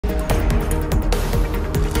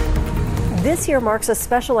This year marks a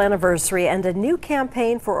special anniversary and a new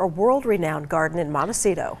campaign for a world-renowned garden in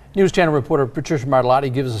Montecito. News Channel reporter Patricia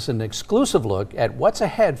Martellotti gives us an exclusive look at what's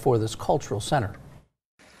ahead for this cultural center.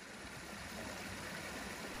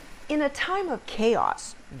 In a time of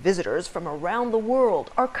chaos, visitors from around the world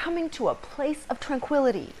are coming to a place of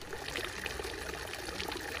tranquility.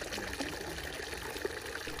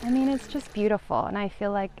 I mean, it's just beautiful, and I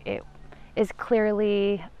feel like it is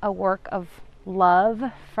clearly a work of love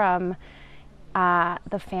from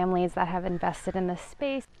the families that have invested in this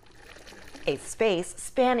space. A space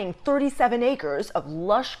spanning 37 acres of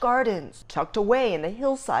lush gardens tucked away in the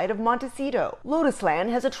hillside of Montecito. Lotusland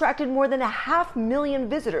has attracted more than 500,000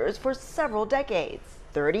 visitors for several decades,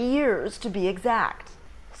 30 years to be exact.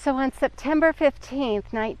 So on September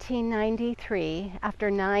 15th, 1993, after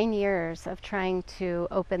 9 years of trying to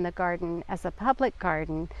open the garden as a public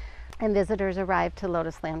garden, and visitors arrived to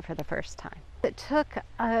Lotusland for the first time. It took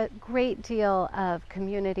a great deal of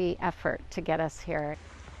community effort to get us here.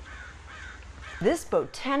 This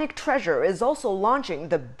botanic treasure is also launching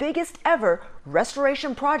the biggest ever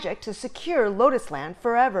restoration project to secure Lotusland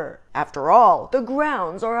forever. After all, the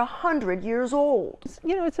grounds are 100 years old.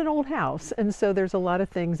 You know, it's an old house, and so there's a lot of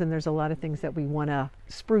things, that we want to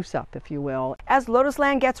spruce up, if you will. As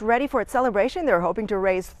Lotusland gets ready for its celebration, they're hoping to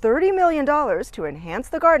raise $30 million to enhance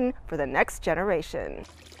the garden for the next generation.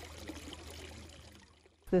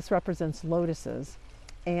 This represents lotuses,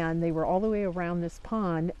 and they were all the way around this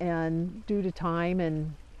pond, and due to time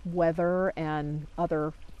and weather and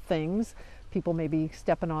other things, people may be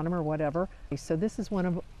stepping on them or whatever. So this is one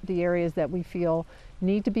of the areas that we feel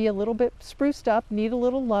need to be a little bit spruced up, need a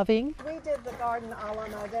little loving. We did the garden a la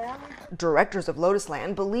Madame. Directors of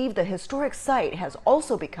Lotusland believe the historic site has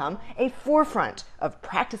also become a forefront of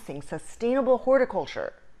practicing sustainable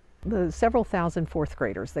horticulture. The several thousand fourth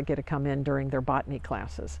graders that get to come in during their botany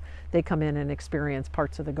classes. They come in and experience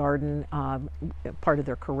parts of the garden, part of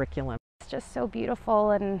their curriculum. It's just so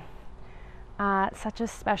beautiful and such a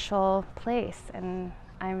special place, and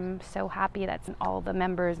I'm so happy that all the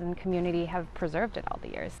members and community have preserved it all the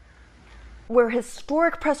years. Where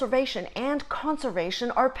historic preservation and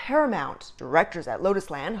conservation are paramount, directors at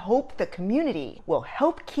Lotusland hope the community will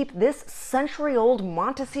help keep this century-old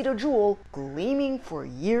Montecito jewel gleaming for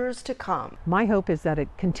years to come. My hope is that it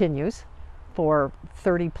continues for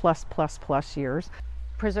 30 plus years.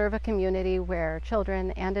 Preserve a community where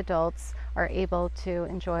children and adults are able to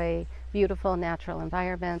enjoy beautiful natural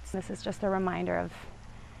environments. This is just a reminder of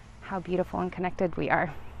how beautiful and connected we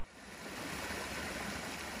are.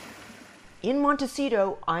 In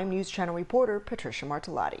Montecito, I'm News Channel reporter Patricia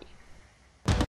Martellotti.